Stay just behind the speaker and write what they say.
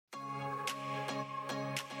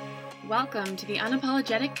Welcome to the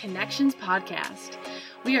Unapologetic Connections podcast.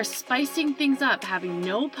 We are spicing things up, having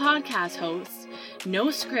no podcast hosts,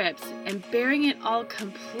 no scripts, and bearing it all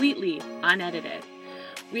completely unedited.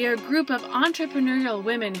 We are a group of entrepreneurial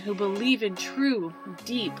women who believe in true,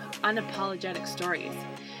 deep, unapologetic stories.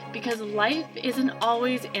 Because life isn't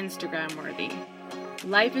always Instagram worthy.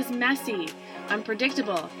 Life is messy,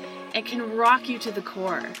 unpredictable, and can rock you to the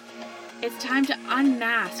core. It's time to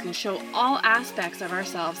unmask and show all aspects of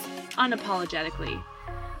ourselves unapologetically.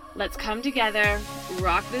 Let's come together,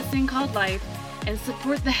 rock this thing called life, and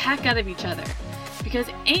support the heck out of each other. Because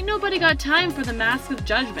ain't nobody got time for the mask of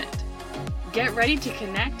judgment. Get ready to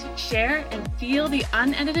connect, share, and feel the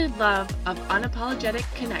unedited love of unapologetic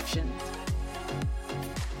connections.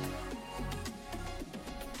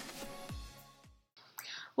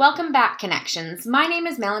 Welcome back, Connections. My name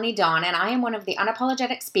is Melanie Dawn, and I am one of the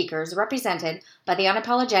unapologetic speakers represented by the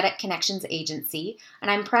Unapologetic Connections Agency, and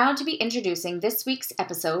I'm proud to be introducing this week's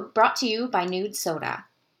episode brought to you by Nude Soda.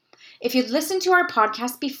 If you've listened to our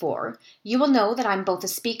podcast before, you will know that I'm both a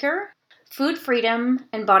speaker, food freedom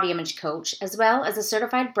and body image coach, as well as a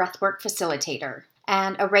certified breathwork facilitator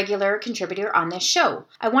and a regular contributor on this show.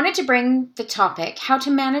 I wanted to bring the topic, how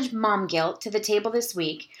to manage mom guilt, to the table this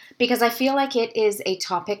week because I feel like it is a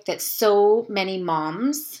topic that so many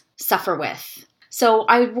moms suffer with. So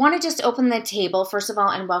I want to just open the table, first of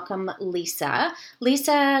all, and welcome Lisa.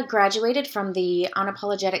 Lisa graduated from the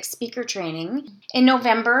Unapologetic Speaker Training in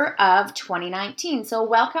November of 2019. So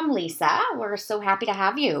welcome, Lisa. We're so happy to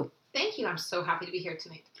have you. Thank you. I'm so happy to be here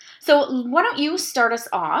tonight. So why don't you start us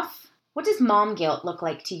off? What does mom guilt look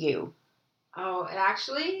like to you? Oh, it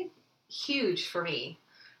actually huge for me.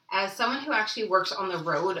 As someone who actually works on the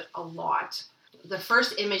road a lot, the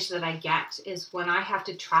first image that I get is when I have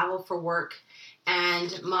to travel for work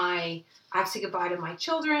and I have to say goodbye to my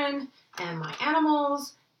children and my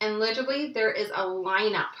animals, and literally there is a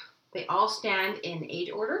lineup. They all stand in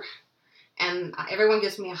age order, and everyone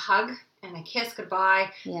gives me a hug and a kiss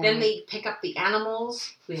goodbye. Yeah. Then they pick up the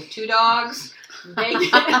animals. We have 2 dogs. They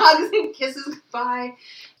get hugs and kisses goodbye.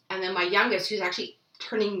 And then my youngest, who's actually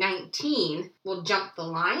turning 19, will jump the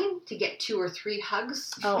line to get 2 or 3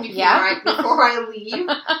 hugs before I leave.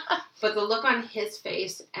 But the look on his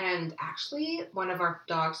face, and actually one of our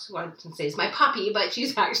dogs, who I can say is my puppy, but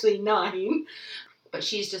she's actually 9. But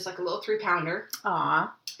she's just like a little 3-pounder.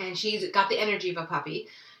 Aww. And she's got the energy of a puppy.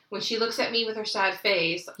 When she looks at me with her sad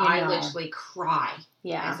face, I literally cry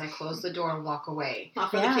as I close the door and walk away.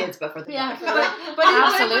 Not for the kids, but for the dog. But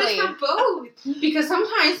absolutely. But for both. Because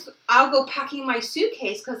sometimes I'll go packing my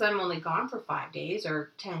suitcase because I'm only gone for 5 days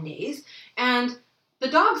or 10 days, and the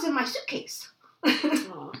dog's in my suitcase.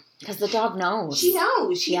 Because the dog knows. She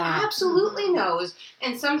knows. She absolutely knows.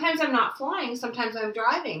 And sometimes I'm not flying. Sometimes I'm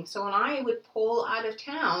driving. So when I would pull out of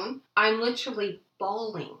town, I'm literally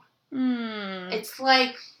bawling. It's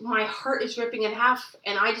like my heart is ripping in half,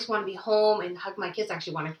 and I just want to be home and hug my kids. I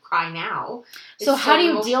actually want to cry now. So how do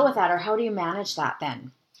you deal with that, or how do you manage that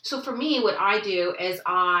then? So for me, what I do is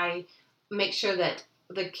I make sure that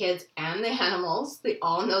the kids and the animals, they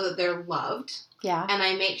all know that they're loved. Yeah. And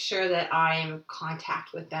I make sure that I'm in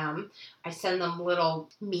contact with them. I send them little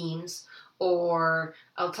memes or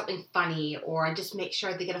something funny, or I just make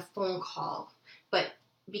sure they get a phone call. But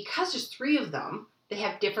because there's 3 of them, they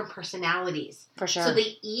have different personalities. For sure. So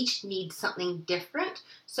they each need something different.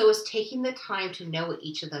 So it's taking the time to know what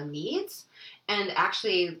each of them needs. And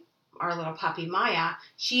actually, our little puppy, Maya,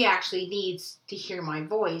 she actually needs to hear my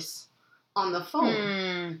voice on the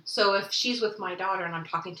phone. So if she's with my daughter and I'm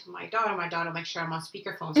talking to my daughter will make sure I'm on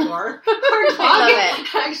speakerphone for her. I love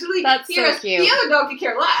it. Actually, that's so cute. The other dog could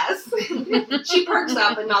care less. She perks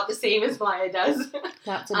up and not the same as Maya does.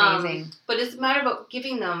 That's amazing. But it's a matter about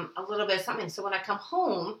giving them a little bit of something. So when I come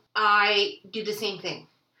home, I do the same thing.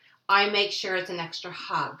 I make sure it's an extra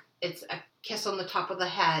hug. It's a kiss on the top of the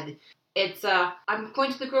head. It's I'm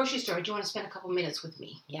going to the grocery store. Do you want to spend a couple minutes with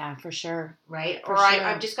me? Yeah, for sure. Right?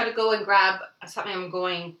 I've just got to go and grab something. I'm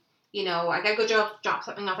going, I got to go drop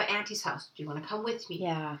something off at Auntie's house. Do you want to come with me?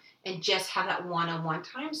 Yeah. And just have that one-on-one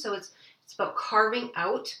time. So it's about carving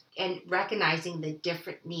out and recognizing the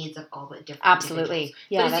different needs of all the different Absolutely.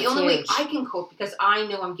 Yeah, but it's that's the only huge. way I can cope because I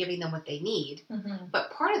know I'm giving them what they need. Mm-hmm.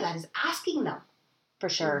 But part of that is asking them. For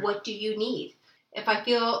sure. What do you need? If I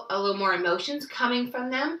feel a little more emotions coming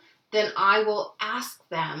from them, then I will ask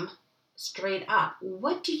them straight up,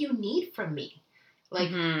 what do you need from me?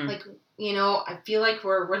 I feel like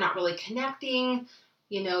we're not really connecting.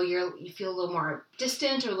 You feel a little more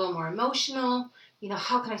distant or a little more emotional.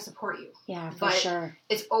 How can I support you? Yeah, for sure.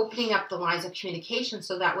 It's opening up the lines of communication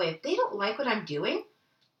so that way if they don't like what I'm doing,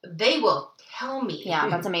 they will tell me Yeah,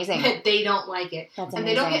 that's amazing. that they don't like it. That's and amazing.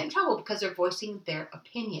 they don't get in trouble because they're voicing their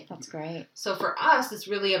opinion. That's great. So for us, it's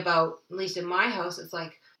really about, at least in my house, it's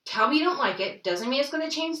like, tell me you don't like it. Doesn't mean it's going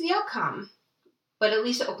to change the outcome. But at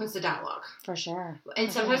least it opens the dialogue. For sure.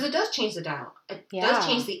 And sometimes it does change the dialogue. It Yeah. does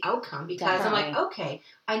change the outcome because Definitely. I'm like, okay,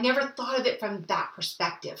 I never thought of it from that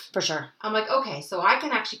perspective. For sure. I'm like, okay, so I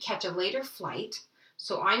can actually catch a later flight.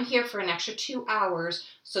 So I'm here for an extra 2 hours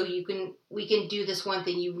so we can do this one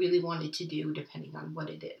thing you really wanted to do depending on what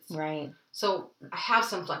it is. Right. So I have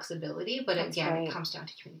some flexibility, but That's again, great. it comes down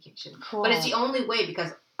to communication. Cool. But it's the only way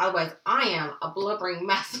because otherwise I am a blubbering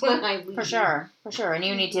mess when I leave. For sure. For sure. And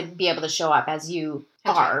you need to be able to show up as you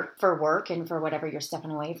That's are for work and for whatever you're stepping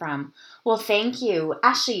away from. Well, thank you.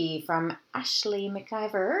 Ashley from Ashley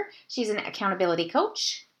McIver. She's an accountability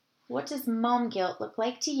coach. What does mom guilt look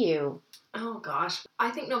like to you? Oh gosh. I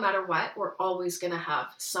think no matter what, we're always going to have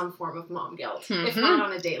some form of mom guilt, if Mhm. not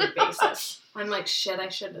on a daily basis. I'm like, shit, I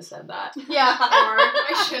shouldn't have said that. Yeah. Or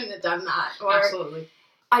I shouldn't have done that. Or Absolutely.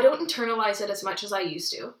 I don't internalize it as much as I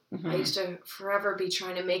used to. Mhm. I used to forever be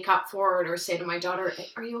trying to make up for it or say to my daughter,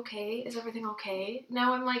 are you okay? Is everything okay?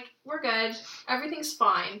 Now I'm like, we're good. Everything's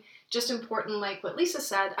fine. Just important, like what Lisa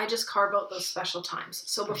said, I just carve out those special times.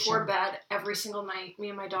 So For before sure. bed, every single night, me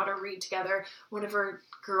and my daughter read together one of her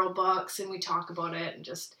girl books and we talk about it and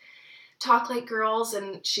just talk like girls,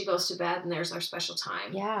 and she goes to bed and there's our special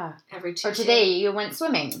time Yeah. every Tuesday. Or today you went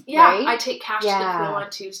swimming, Yeah, right? I take Cash to Yeah. the pool on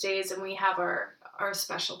Tuesdays and we have our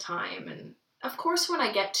special time. And of course, when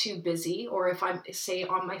I get too busy or if I'm, say,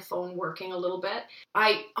 on my phone working a little bit,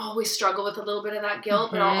 I always struggle with a little bit of that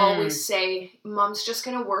guilt, but I'll Mhm. always say, Mom's just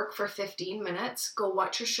going to work for 15 minutes, go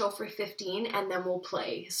watch your show for 15, and then we'll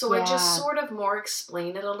play. So I Yeah. just sort of more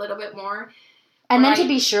explain it a little bit more. And then to Right.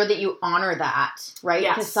 be sure that you honor that, right?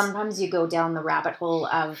 Because Yes. sometimes you go down the rabbit hole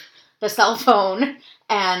of the cell phone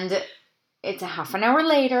and it's a half an hour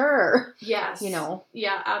later, or, Yes. you know.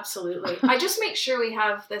 Yeah, absolutely. I just make sure we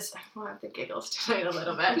have this. I have the giggles tonight a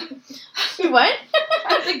little bit. What?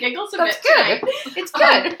 I have the giggles a That's bit tonight. good. It's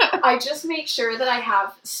good. I just make sure that I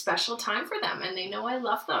have special time for them and they know I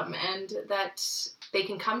love them and that they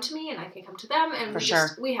can come to me and I can come to them and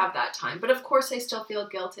For we have that time. But of course I still feel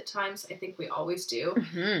guilt at times. I think we always do.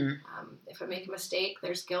 Mhm. If I make a mistake,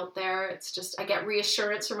 there's guilt there. It's just, I get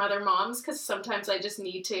reassurance from other moms because sometimes I just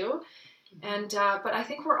need to. And, but I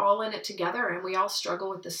think we're all in it together and we all struggle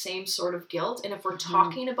with the same sort of guilt. And if we're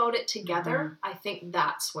talking about it together, I think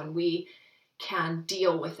that's when we can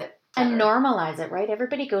deal with it better. And normalize it, right?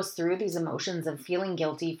 Everybody goes through these emotions of feeling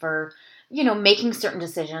guilty for, you know, making certain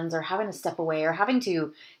decisions or having to step away or having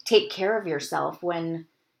to take care of yourself when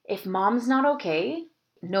if mom's not okay,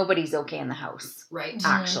 nobody's okay in the house, Right.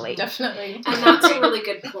 actually. Definitely. And that's a really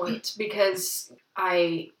good point because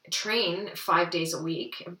I train 5 days a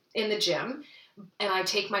week in the gym and I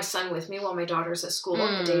take my son with me while my daughter's at school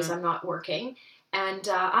on the days I'm not working. And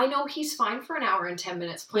I know he's fine for an hour and 10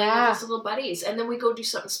 minutes playing Yeah. with his little buddies. And then we go do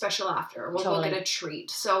something special after. We'll Totally. go get a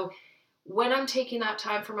treat. So when I'm taking that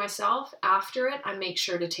time for myself, after it, I make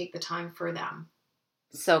sure to take the time for them.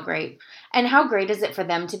 So great. And how great is it for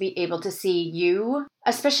them to be able to see you,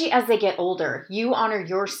 especially as they get older, you honor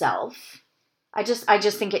yourself. I just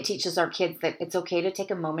think it teaches our kids that it's okay to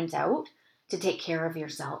take a moment out to take care of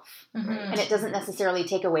yourself. Mhm. And it doesn't necessarily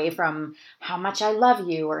take away from how much I love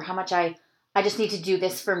you or how much I just need to do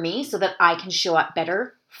this for me so that I can show up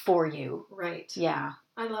better for you. Right. Yeah.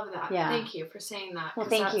 I love that. Yeah. Thank you for saying that. Well, 'cause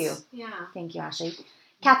thank you. that's- Yeah. Thank you, Ashley.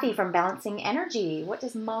 Kathy from Balancing Energy. What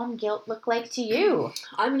does mom guilt look like to you?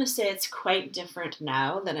 I'm going to say it's quite different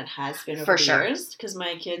now than it has been over For the sure. years because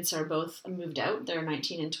my kids are both moved out. They're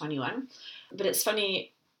 19 and 21. But it's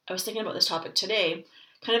funny, I was thinking about this topic today,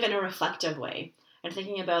 kind of in a reflective way, and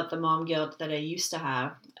thinking about the mom guilt that I used to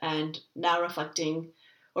have and now reflecting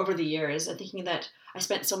over the years and thinking that I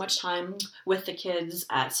spent so much time with the kids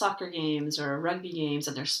at soccer games or rugby games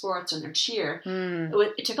and their sports and their cheer.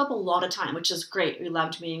 It took up a lot of time, which is great. We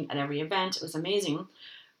loved being at every event. It was amazing.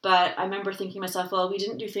 But I remember thinking to myself, well, we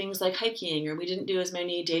didn't do things like hiking or we didn't do as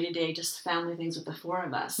many day-to-day just family things with the four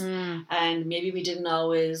of us. And maybe we didn't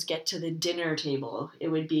always get to the dinner table. It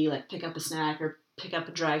would be like pick up a snack or pick up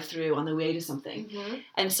a drive-through on the way to something. Mm-hmm.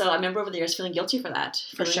 And so I remember over the years feeling guilty for that.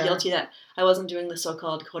 Feeling sure. guilty that I wasn't doing the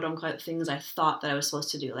so-called quote-unquote things I thought that I was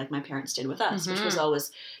supposed to do, like my parents did with us, which was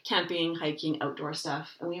always camping, hiking, outdoor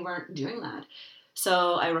stuff. And we weren't doing that.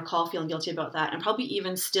 So I recall feeling guilty about that and probably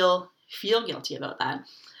even still feel guilty about that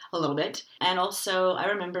a little bit. And also I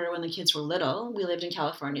remember when the kids were little, we lived in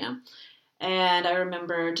California. And I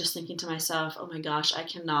remember just thinking to myself, oh my gosh, I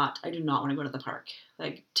do not want to go to the park.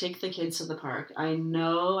 Like, take the kids to the park. I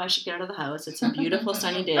know I should get out of the house. It's a beautiful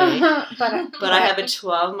sunny day. But I have a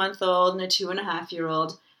 12-month-old and a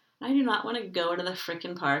 2.5-year-old. I do not want to go to the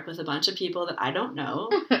frickin' park with a bunch of people that I don't know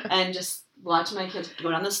and just watch my kids go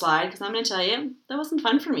down the slide, because I'm going to tell you, that wasn't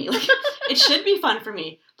fun for me. Like, it should be fun for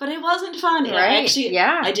me, but it wasn't fun. Right.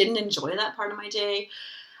 I didn't enjoy that part of my day.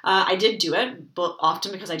 I did do it, but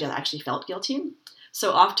often because I just actually felt guilty.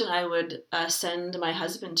 So often I would send my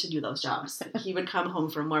husband to do those jobs. He would come home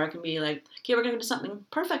from work and be like, okay, we're going to do something.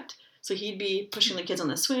 Perfect. So he'd be pushing the kids on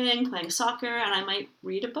the swing, playing soccer, and I might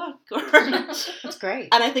read a book. That's great.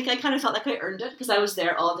 And I think I kind of felt like I earned it because I was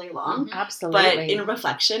there all day long. Absolutely. But in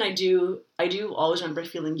reflection, I do always remember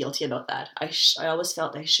feeling guilty about that. I always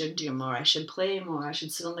felt I should do more. I should play more. I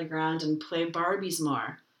should sit on the ground and play Barbies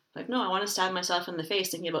more. Like, no, I want to stab myself in the face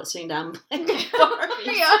thinking about sitting down and playing Barbies.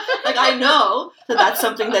 Yeah. Like, I know that's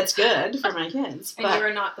something that's good for my kids. And you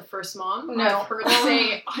are not the first mom. No. I've heard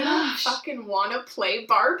say, I don't fucking want to play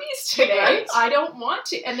Barbies today. Right? I don't want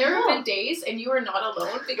to. And there have been days, and you are not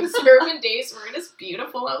alone, because there have been days where it is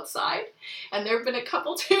beautiful outside. And there have been a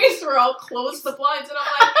couple days where I'll close the blinds and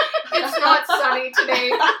I'm like, it's not sunny today.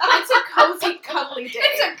 It's a cozy, cuddly day.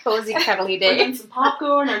 It's a cozy, cuddly We're day. getting some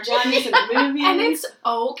popcorn or jammies and movies. And it's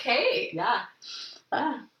okay. Yeah.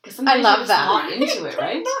 Because I love you're just that. not into it,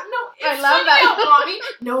 right? No, it's I love sunny that. out, Mommy.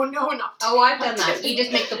 No, not Oh, I've done that. You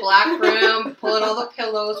just make the black room, pull out all the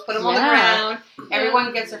pillows, put them on the Yeah. ground.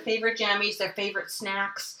 Everyone gets their favorite jammies, their favorite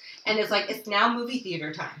snacks, and it's like, it's now movie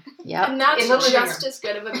theater time. Yep. And that's In the living just room. as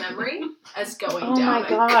good of a memory as going Oh down my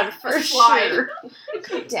God, for a slide. sure.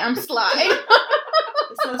 Damn slide.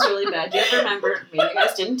 This sounds really bad. Do you ever remember, maybe you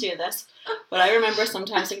guys didn't do this, but I remember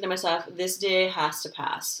sometimes thinking to myself, this day has to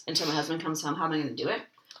pass until my husband comes home. How am I going to do it?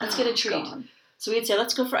 Let's get a treat. God. So we'd say,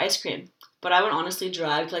 let's go for ice cream. But I would honestly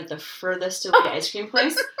drive to like the furthest away ice cream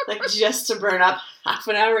place, like just to burn up half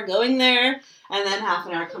an hour going there and then half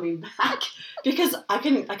an hour coming back, because I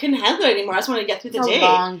couldn't handle it anymore. I just wanted to get through the It's day. a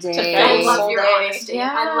long To day. fill I the love whole your day. honesty.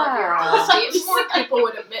 Yeah. I love your honesty. If more people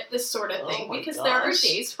would admit this sort of thing, Oh my because there are gosh.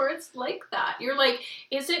 days where it's like that. You're like,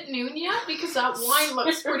 is it noon yet? Because that wine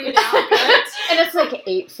looks pretty damn good. And it's like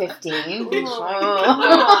 8:15. Oh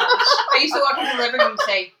my I used to walk into the living room and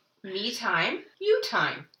say, me time, you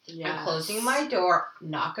time. Yes. I'm closing my door.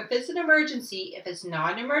 Knock if it's an emergency. If it's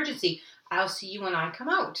not an emergency, I'll see you when I come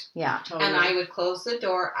out. Yeah. Totally. And I would close the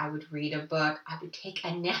door. I would read a book. I would take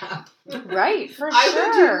a nap. Right, for I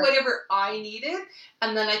would do sure. whatever I needed.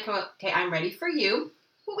 And then I'd come up, okay, I'm ready for you.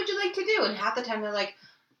 What would you like to do? And half the time they're like,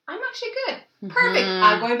 I'm actually good. Perfect. Mhm.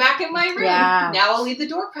 I'm going back in my room. Yeah. Now I'll leave the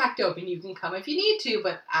door cracked open. You can come if you need to,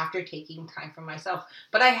 but after taking time for myself.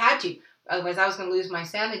 But I had to. Otherwise, I was going to lose my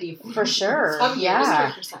sanity. For sure. Some years.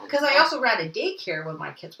 Yeah. Because I also ran a daycare when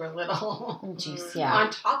my kids were little. Oh, jeez, yeah.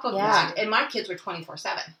 On top of Yeah. that. And my kids were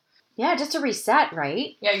 24/7. Yeah, just a reset,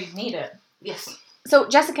 right? Yeah, you need it. Yes. So,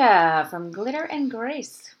 Jessica from Glitter and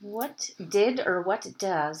Grace, what did or what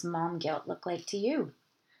does mom guilt look like to you?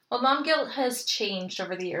 Well, mom guilt has changed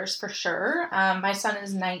over the years for sure. My son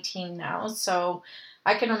is 19 now, so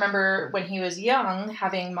I can remember when he was young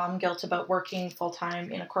having mom guilt about working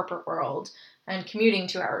full-time in a corporate world and commuting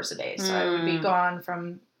 2 hours a day. So I would be gone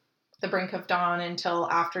from the brink of dawn until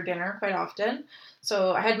after dinner quite often.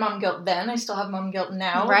 So I had mom guilt then. I still have mom guilt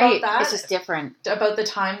now Right. about that. It's just different About the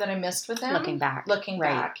time that I missed with him. looking back. Looking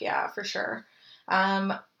Right. back, yeah, for sure.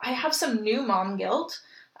 I have some new mom guilt.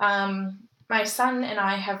 My son and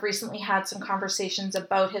I have recently had some conversations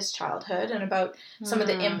about his childhood and about some of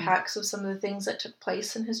the impacts of some of the things that took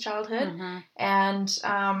place in his childhood. Mhm. And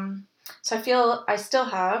so I feel I still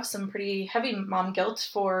have some pretty heavy mom guilt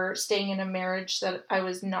for staying in a marriage that I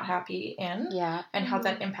was not happy in Yeah. and how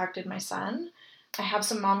that impacted my son. I have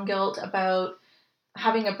some mom guilt about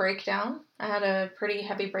having a breakdown. I had a pretty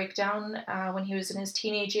heavy breakdown when he was in his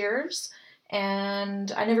teenage years.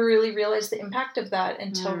 And I never really realized the impact of that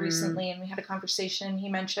until recently. And we had a conversation. He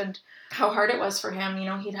mentioned how hard it was for him. You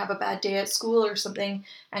know, he'd have a bad day at school or something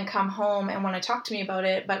and come home and want to talk to me about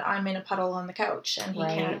it, but I'm in a puddle on the couch and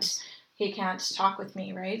he can't talk with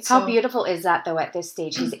me, right? How beautiful is that, though, at this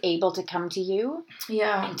stage? He's able to come to you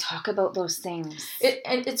Yeah. and talk about those things.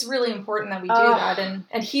 And it's really important that we do that and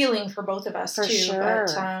healing for both of us For too. sure.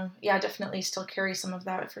 But yeah, definitely still carry some of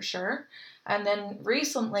that for sure. And then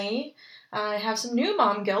recently, I have some new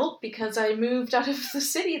mom guilt because I moved out of the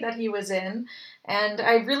city that he was in, and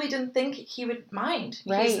I really didn't think he would mind.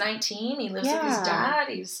 Right. He's 19. He lives with his Yeah. dad.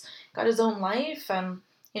 He's got his own life.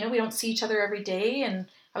 You know, we don't see each other every day, and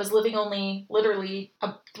I was living only literally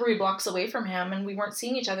 3 blocks away from him, and we weren't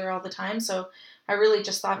seeing each other all the time. So I really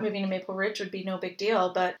just thought moving to Maple Ridge would be no big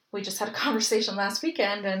deal. But we just had a conversation last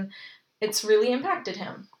weekend, and it's really impacted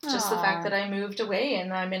him. Just the fact that I moved away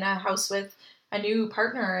and I'm in a house with a new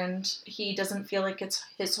partner, and he doesn't feel like it's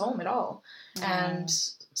his home at all. And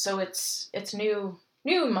so it's new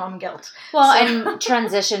mom guilt. Well, So- and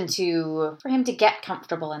transition for him to get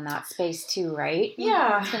comfortable in that space too, right?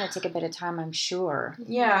 Yeah. It's going to take a bit of time, I'm sure.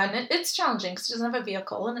 Yeah, and it's challenging because he doesn't have a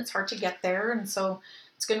vehicle, and it's hard to get there, and so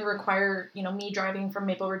it's going to require, me driving from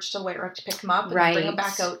Maple Ridge to White Rock to pick him up and then bring him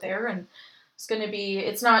back out there, and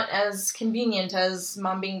it's not as convenient as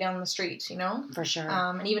mom being down the street, For sure.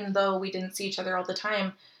 And even though we didn't see each other all the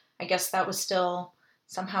time, I guess that was still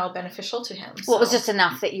somehow beneficial to him. Well, it was just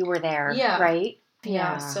enough that you were there, Yeah. right?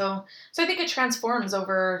 Yeah. So I think it transforms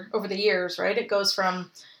over the years, right? It goes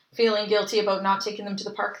from feeling guilty about not taking them to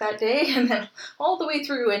the park that day, and then all the way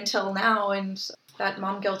through until now, and that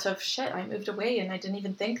mom guilt of, shit, I moved away and I didn't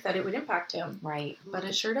even think that it would impact him. Right. But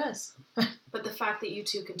it sure does. But the fact that you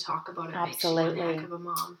two can talk about it Absolutely. makes you one heck of a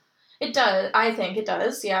mom. It does. I think it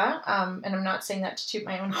does, yeah. And I'm not saying that to toot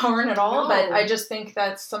my own horn at all, No. but I just think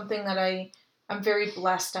that's something that I'm very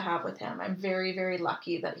blessed to have with him. I'm very, very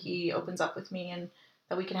lucky that he opens up with me and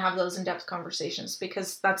that we can have those in-depth conversations,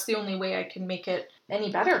 because that's the only way I can make it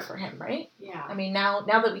any better for him, right? Yeah. I mean, now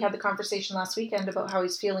that we had the conversation last weekend about how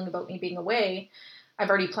he's feeling about me being away, I've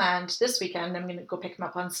already planned this weekend. I'm going to go pick him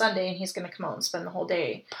up on Sunday, and he's going to come out and spend the whole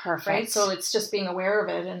day. Perfect. Right? So it's just being aware of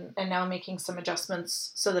it and now making some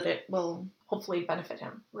adjustments so that it will hopefully benefit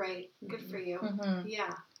him. Right. Good for you. Mm-hmm.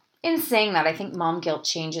 Yeah. In saying that, I think mom guilt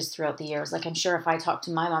changes throughout the years. Like, I'm sure if I talk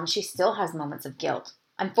to my mom, she still has moments of guilt.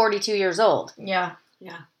 I'm 42 years old. Yeah.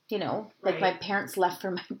 Like Right. my parents left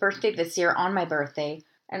for my birthday this year on my birthday,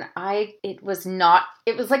 and it was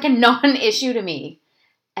like a non-issue to me.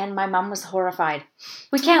 And my mom was horrified.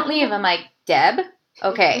 We can't leave. I'm like, Deb,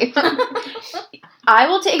 okay. I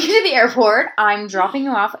will take you to the airport. I'm dropping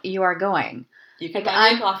you off. You are going. You can Like, buy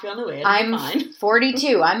me a coffee on the way. It'll be fine. I'm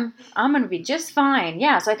 42. I'm going to be just fine.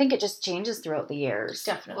 Yeah, so I think it just changes throughout the years.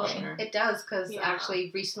 Definitely. Well, Sure. it does, because Yeah. actually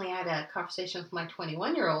recently I had a conversation with my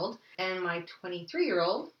 21-year-old and my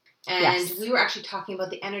 23-year-old, and Yes. we were actually talking about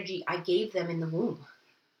the energy I gave them in the womb.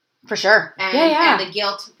 For sure. And, Yeah. and the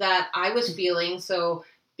guilt that I was feeling. So,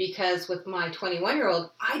 because with my 21-year-old,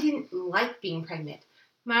 I didn't like being pregnant.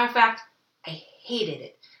 Matter of fact, I hated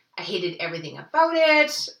it. I hated everything about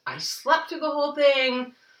it. I slept through the whole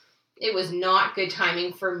thing. It was not good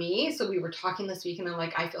timing for me. So we were talking this week, and I'm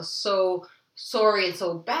like, I feel so sorry and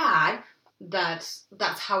so bad that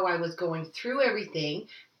that's how I was going through everything.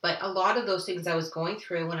 But a lot of those things I was going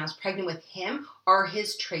through when I was pregnant with him are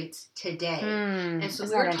his traits today. And so Isn't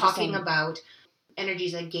we were that talking interesting? about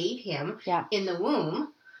energies I gave him Yeah. in the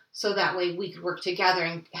womb, so that way we could work together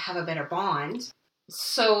and have a better bond.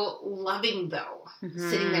 So loving, though,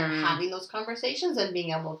 sitting there Mhm. having those conversations and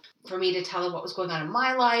being able for me to tell them what was going on in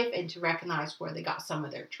my life and to recognize where they got some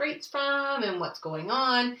of their traits from and what's going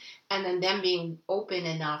on, and then them being open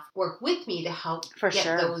enough work with me to help For get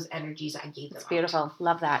sure. those energies I gave them. It's out. beautiful.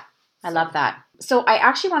 Love that. I love that. So I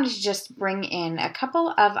actually wanted to just bring in a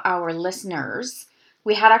couple of our listeners.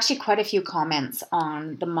 We had actually quite a few comments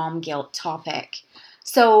on the mom guilt topic.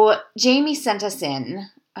 So Jamie sent us in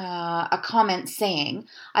a comment saying,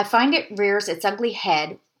 I find it rears its ugly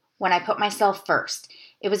head when I put myself first.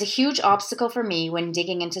 It was a huge obstacle for me when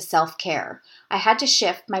digging into self-care. I had to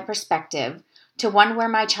shift my perspective to one where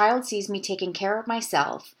my child sees me taking care of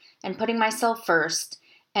myself and putting myself first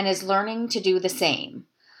and is learning to do the same.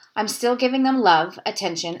 I'm still giving them love,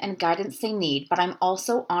 attention, and guidance they need, but I'm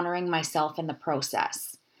also honoring myself in the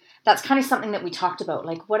process. That's kind of something that we talked about.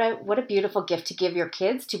 Like, what a beautiful gift to give your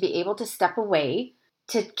kids, to be able to step away,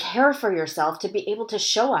 to care for yourself, to be able to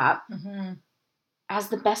show up Mm-hmm. as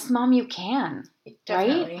the best mom you can.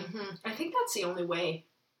 Definitely. Mhm. I think that's the only way.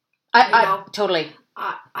 I know. totally.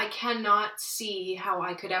 I cannot see how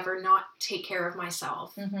I could ever not take care of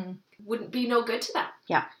myself. Mm-hmm. Wouldn't be no good to them.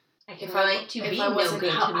 I can If relate to if being I no wasn't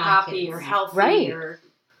good to my happy kids. or healthy Right. or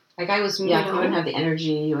Like I was, Yeah, you you know, wouldn't have the energy.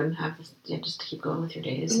 You wouldn't have just to keep going with your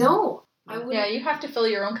days. no, I wouldn't. Yeah, you have to fill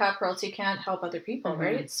your own cup or else you can't help other people, Mhm.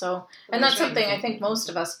 right? So, and that's right. something I think most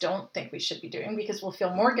of us don't think we should be doing because we'll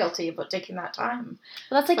feel more guilty about taking that time.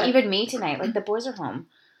 Well, that's like But- even me tonight. Like, the boys are home.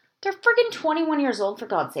 They're friggin' 21 years old, for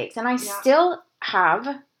God's sakes. And I Yeah. still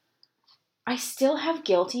have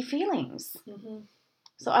guilty feelings. Mhm.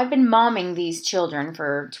 So I've been momming these children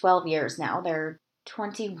for 12 years now. They're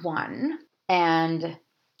 21. And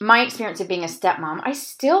my experience of being a stepmom, I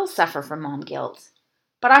still suffer from mom guilt.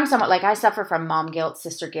 But I'm somewhat like, I suffer from mom guilt,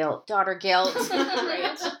 sister guilt, daughter guilt,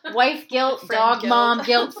 wife guilt, Friend dog guilt. mom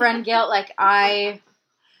guilt, friend guilt. Like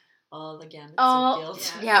All the gambits all, of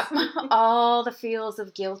guilt. yeah, all the feels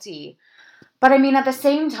of guilty. But I mean, at the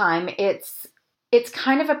same time, it's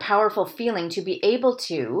kind of a powerful feeling to be able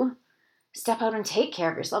to step out and take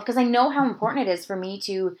care of yourself. Because I know how important it is for me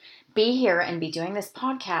to be here and be doing this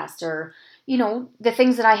podcast, or, you know, the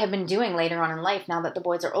things that I have been doing later on in life now that the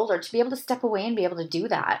boys are older, to be able to step away and be able to do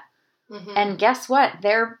that. Mhm. And guess what?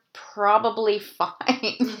 They're probably fine.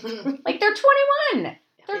 Mhm. Like, they're 21.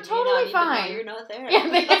 They're They may totally not even know fine. You're not there.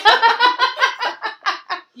 Yeah,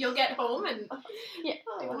 You'll get home and Yeah.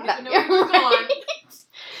 they won't That- even know you're gone.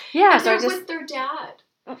 yeah, And so I they're just with their dad.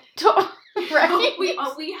 right. We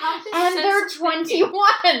have this And sense they're of thinking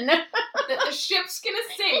 21. that the ship's gonna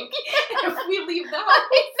sink if we leave the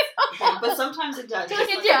house. But sometimes it does. Yeah,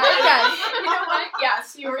 it does. You know what?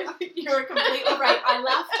 Yes, you're completely right. I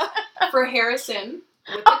left for Harrison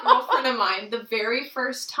with a girlfriend of mine the very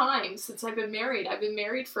first time since I've been married. I've been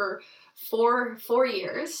married for four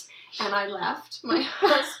years, and I left my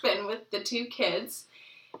husband with the 2 kids,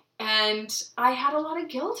 and I had a lot of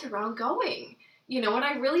guilt around going. You know, and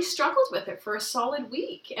I really struggled with it for a solid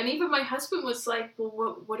week. And even my husband was like,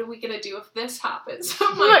 well, what are we going to do if this happens?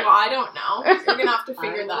 I'm like, well, I don't know. You're going to have to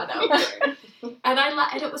figure that out. And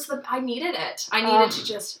it was I needed it. I needed to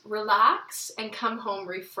just relax and come home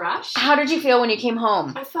refreshed. How did you feel when you came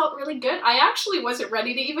home? I felt really good. I actually wasn't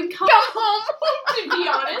ready to even come home. to be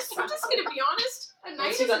honest. I'm just going to be honest. A night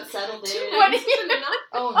Once you isn't, got settled 2 in. nights isn't enough.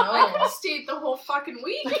 Oh I could no. have stayed the whole fucking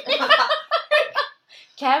week.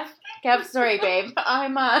 Kev, sorry, babe.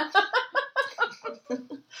 I'm I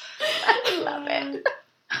love it.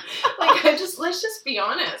 Like, let's just be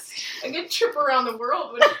honest. I could trip around the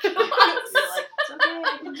world when it comes. You're like, it's okay,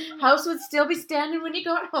 I can do it. House would still be standing when you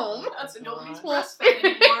got home. That's nobody's Gosh. breastfed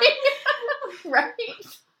anymore. Right.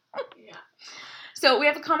 Yeah. So we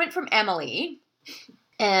have a comment from Emily,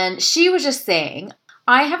 and she was just saying,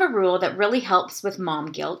 I have a rule that really helps with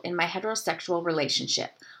mom guilt in my heterosexual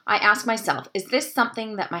relationship. I ask myself, is this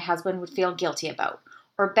something that my husband would feel guilty about?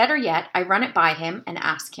 Or better yet, I run it by him and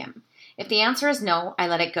ask him. If the answer is no, I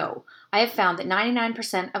let it go. I have found that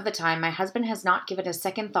 99% of the time my husband has not given a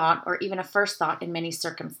second thought or even a first thought in many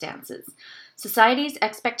circumstances. Society's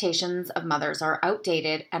expectations of mothers are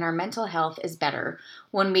outdated and our mental health is better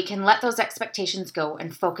when we can let those expectations go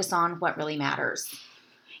and focus on what really matters.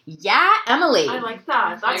 Yeah, Emily. I like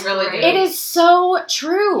that. That's I really great. do. It is so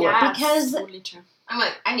true Yes. because Totally true. I'm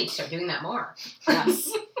like, I need to start doing that more.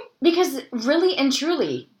 Yes. really and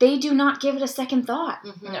truly, they do not give it a second thought.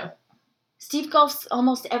 Mhm. No. Steve golfs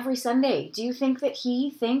almost every Sunday. Do you think that he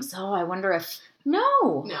thinks, oh, I wonder if...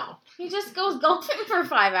 No. No. He just goes golfing for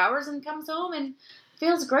 5 hours and comes home and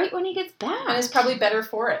feels great when he gets back. And it's probably better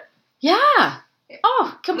for it. Yeah.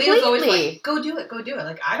 Oh, completely. Leo's always like, go do it.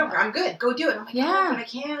 Like, I'm good. Go do it. I'm like, Yeah. no, but I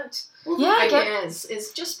can't. Well, Yeah, I the get- thing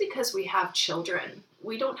is just because we have children,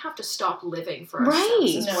 we don't have to stop living for Right.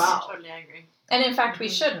 ourselves as No. well. Totally agree. And in fact, we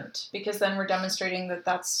Mm-hmm. shouldn't, because then we're demonstrating that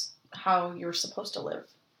that's how you're supposed to live,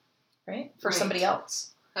 right? For Right. somebody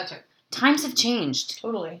else. That's right. Times have changed.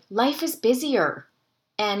 Totally. Life is busier.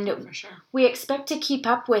 And For sure. we expect to keep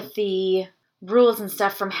up with the rules and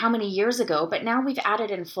stuff from how many years ago, but now we've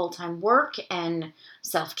added in full-time work and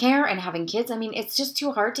self-care and having kids. I mean, it's just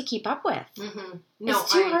too hard to keep up with. Mm-hmm. No,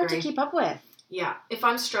 It's too I hard agree. to keep up with. Yeah, if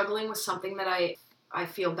I'm struggling with something that I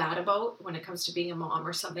feel bad about when it comes to being a mom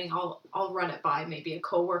or something, I'll run it by maybe a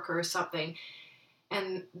coworker or something,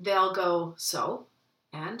 and they'll go, so,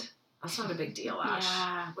 and that's not a big deal, Ash.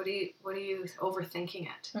 Yeah. What are you overthinking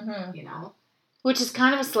it? Mm-hmm. You know? Which is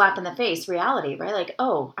kind of a slap in the face reality, right? Like,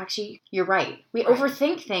 oh, actually, you're right. We Right.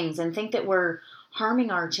 overthink things and think that we're harming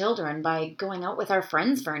our children by going out with our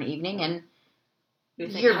friends for an evening. And We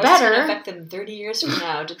think, You're how's this better. gonna affect them 30 years from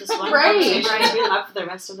now? Did this one Right. conversation Right. screw them up for the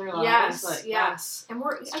rest of their lives? Yes, Like, yes. And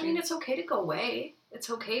It's I mean, true. it's okay to go away. It's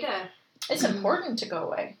okay to, It's important to go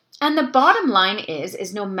away. And the bottom line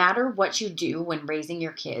is no matter what you do when raising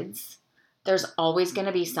your kids, there's always going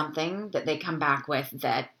to be something that they come back with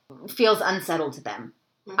that feels unsettled to them.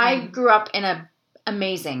 I grew up in an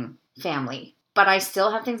amazing family, but I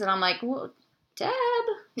still have things that I'm like, well, Deb,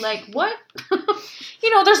 like what?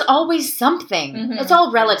 There's always something. Mhm. It's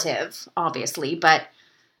all relative, obviously, but,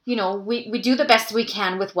 we do the best we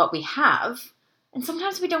can with what we have. And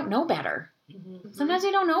sometimes we don't know better. Mhm. Sometimes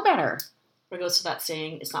we don't know better. Where it goes to that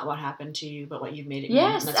saying, it's not what happened to you, but what you've made it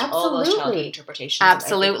Yes, mean. And that's all those childhood absolutely. interpretations. of every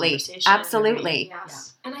Absolutely. conversation, Absolutely.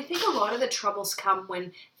 Yes. And I think a lot of the troubles come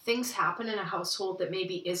when things happen in a household that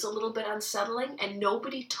maybe is a little bit unsettling and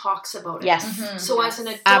nobody talks about it. Yes. Mhm. So as an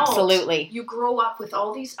adult, Absolutely. you grow up with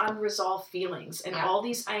all these unresolved feelings and Yeah. all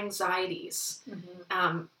these anxieties.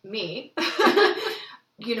 Mhm. Me.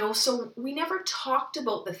 You know, so we never talked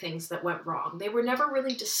about the things that went wrong. They were never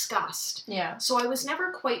really discussed. Yeah. So I was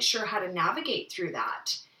never quite sure how to navigate through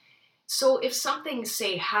that. So if something,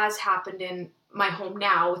 say, has happened in my home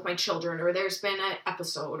now with my children, or there's been an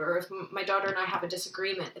episode, or if my daughter and I have a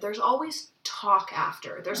disagreement, there's always talk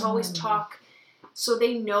after. There's always talk so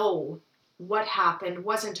they know what happened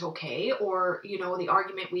wasn't okay, or, you know, the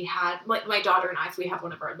argument we had, like my daughter and I, if we have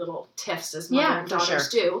one of our little tiffs as mother Yeah, and for daughters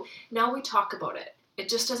do, now we talk about it. It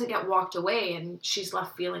just doesn't get walked away and she's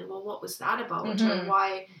left feeling, well, what was that about? Or Mhm.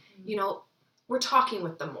 why, you know, we're talking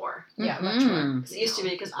with them more. Yeah, much more. Mhm. 'Cause it used to be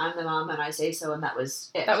because I'm the mom and I say so, and that was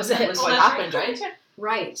it. That was it. That was Well, what that's happened, right?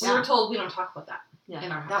 Right. We were told we don't talk about that Yeah.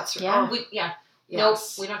 in our house. That's right. Yeah. Yes.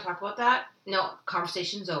 Yes. Nope, we don't talk about that. No,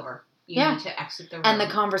 conversation's over. You Yeah. need to exit the room. And the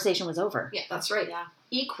conversation was over. Yeah. That's right. Yeah.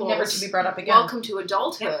 Equals Never to be brought up again. welcome to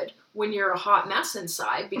adulthood when you're a hot mess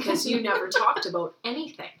inside because you never talked about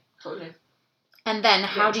anything. Totally. And then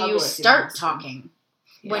how in do trouble you if you start ask them. talking?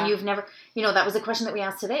 When Yeah. you've never, you know, that was a question that we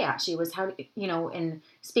asked today actually, was how, you know, in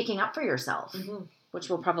speaking up for yourself, Mhm. which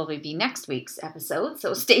will probably be next week's episode,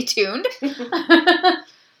 so stay tuned.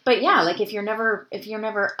 But yeah, like if you're never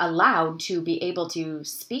allowed to be able to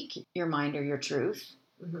speak your mind or your truth,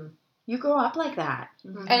 Mm-hmm. you grow up like that.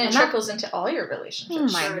 And it And that- trickles into all your relationships.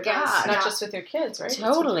 Oh my Sure it does. God. Not Yeah. just with your kids, right? It's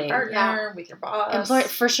Totally. with your partner, with your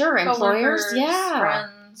boss. For sure, employers, coworkers, yeah.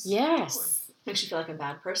 friends. Yes. Makes you feel like a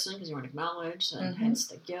bad person because you weren't acknowledged, and Mhm. hence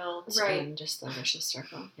the guilt, Right. and just the vicious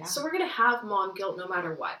circle. Yeah. So we're going to have mom guilt no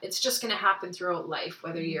matter what. It's just going to happen throughout life,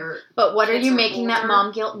 whether you're... But what are Kids you are making that older.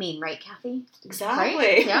 mom guilt mean, right, Kathy? Exactly.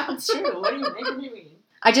 Right? Yeah. That's true. What are you making me mean?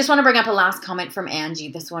 I just want to bring up a last comment from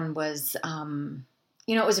Angie. This one was,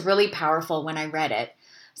 you know, it was really powerful when I read it.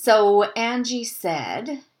 So Angie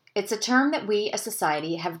said, it's a term that we as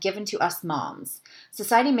society have given to us moms.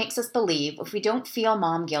 Society makes us believe if we don't feel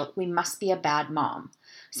mom guilt, we must be a bad mom.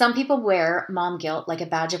 Some people wear mom guilt like a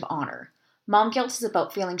badge of honor. Mom guilt is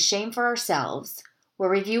about feeling shame for ourselves, where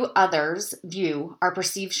we view others view our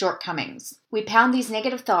perceived shortcomings. We pound these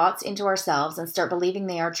negative thoughts into ourselves and start believing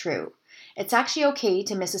they are true. It's actually okay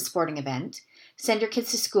to miss a sporting event. Send your kids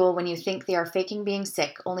to school when you think they are faking being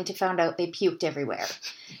sick, only to find out they puked everywhere.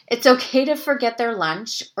 It's okay to forget their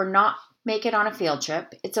lunch or not make it on a field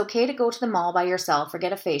trip. It's okay to go to the mall by yourself or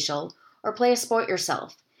get a facial or play a sport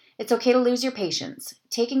yourself. It's okay to lose your patience.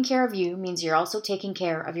 Taking care of you means you're also taking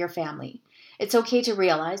care of your family. It's okay to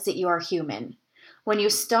realize that you are human. When you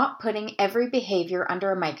stop putting every behavior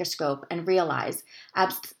under a microscope and realize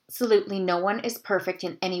absolutely no one is perfect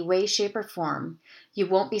in any way, shape, or form, you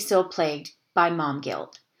won't be so plagued by mom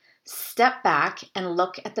guilt. Step back and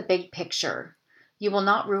look at the big picture. You will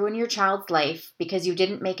not ruin your child's life because you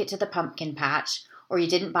didn't make it to the pumpkin patch or you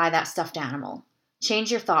didn't buy that stuffed animal.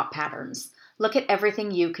 Change your thought patterns. Look at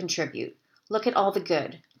everything you contribute. Look at all the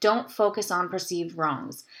good. Don't focus on perceived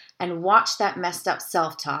wrongs. And watch that messed up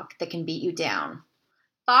self-talk that can beat you down.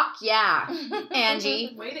 Fuck yeah,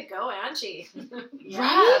 Angie. Way to go, Angie.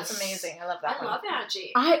 Right? That's amazing. I love that I one. love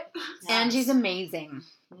Angie. Yes. Yes. Angie's amazing.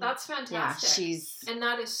 That's Yeah, fantastic. she's... And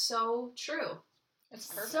that is so true. It's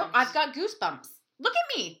perfect. So I've got goosebumps. Look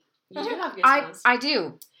at me. You do have I goosebumps.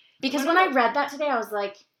 do. Because What when I about- read that today, I was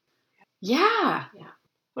like, yeah.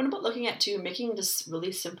 What about looking at making just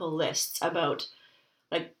really simple lists about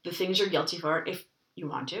like the things you're guilty for if you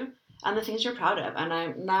want to, and the things you're proud of. And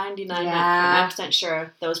I'm 99%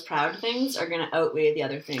 sure those proud things are going to outweigh the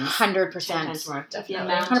other things 100%. 10 times more. The Definitely.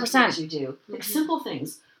 amount of 100%. things you do, like Mhm. simple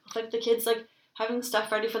things, like the kids like having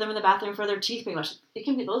stuff ready for them in the bathroom for their teeth being brushed. It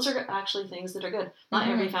can be those are actually things that are good. Not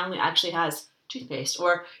every family actually has toothpaste,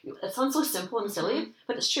 or it sounds so simple and silly,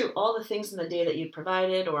 but it's true. All the things in the day that you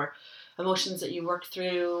provided, or emotions that you worked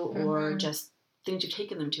through, or Mhm. just things you've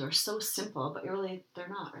taken them to are so simple, but really they're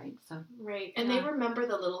not, right? So Right. And Yeah. they remember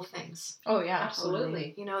the little things. Oh yeah.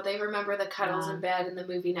 Absolutely. You know, they remember the cuddles Yeah. in bed and the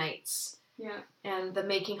movie nights. yeah, And the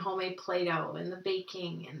making homemade Play-Doh and the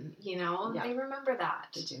baking and, you know, Yeah. they remember that.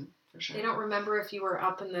 they do for sure. They don't remember if you were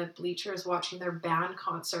up in the bleachers watching their band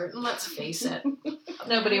concert. And let's face it.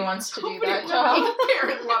 Nobody wants to do Nobody that wants- job. no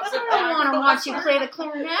parent loves a I don't band want to watch you concert. play the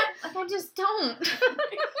clarinet. Like, I just don't.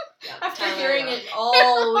 After hearing it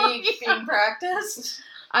all week being practiced.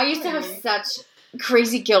 I used to have such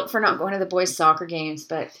crazy guilt for not going to the boys' soccer games,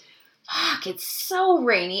 but fuck, it's so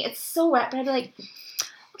rainy. It's so wet. But I'd be like,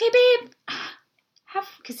 okay, babe,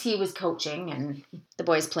 because he was coaching and the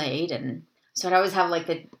boys played, and so I'd always have like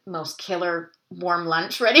the most killer warm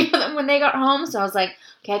lunch ready for them when they got home. So I was like,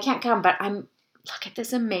 okay, I can't come, but look at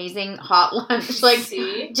this amazing hot lunch, like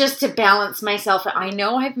just to balance myself. I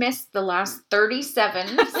know I've missed the last 37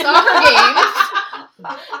 soccer games,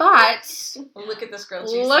 but look at this grilled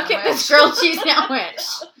cheese look sandwich. at this grilled cheese sandwich.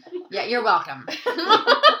 Yeah, you're welcome.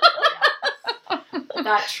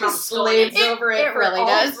 That trumps slaves It- over it, it for really all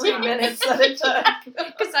does. 3 minutes that it took.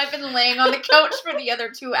 Because I've been laying on the couch for the other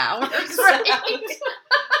 2 hours, right?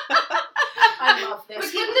 I love this. But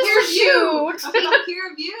But Take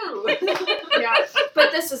care of you. yeah,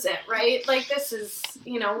 but this is it, right? Like this is,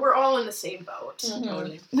 we're all in the same boat.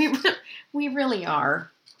 Totally. We really are.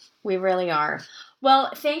 We really are.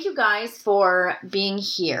 Well, thank you guys for being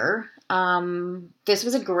here. This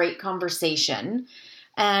was a great conversation.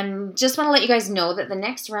 And just want to let you guys know that the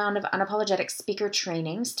next round of Unapologetic Speaker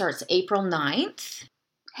Training starts April 9th.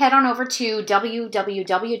 Head on over to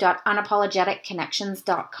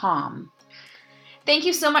www.unapologeticconnections.com. Thank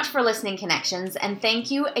you so much for listening, Connections, and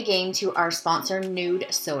thank you again to our sponsor, Nude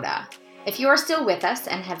Soda. If you are still with us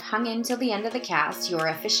and have hung in till the end of the cast, you are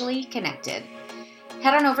officially connected.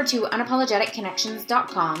 Head on over to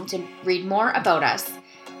unapologeticconnections.com to read more about us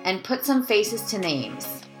and put some faces to names.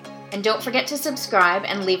 And don't forget to subscribe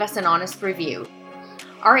and leave us an honest review.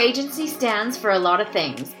 Our agency stands for a lot of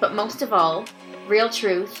things, but most of all, real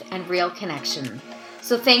truth and real connection.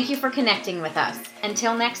 So thank you for connecting with us.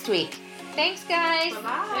 Until next week. Thanks, guys. Bye-bye.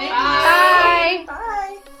 Bye.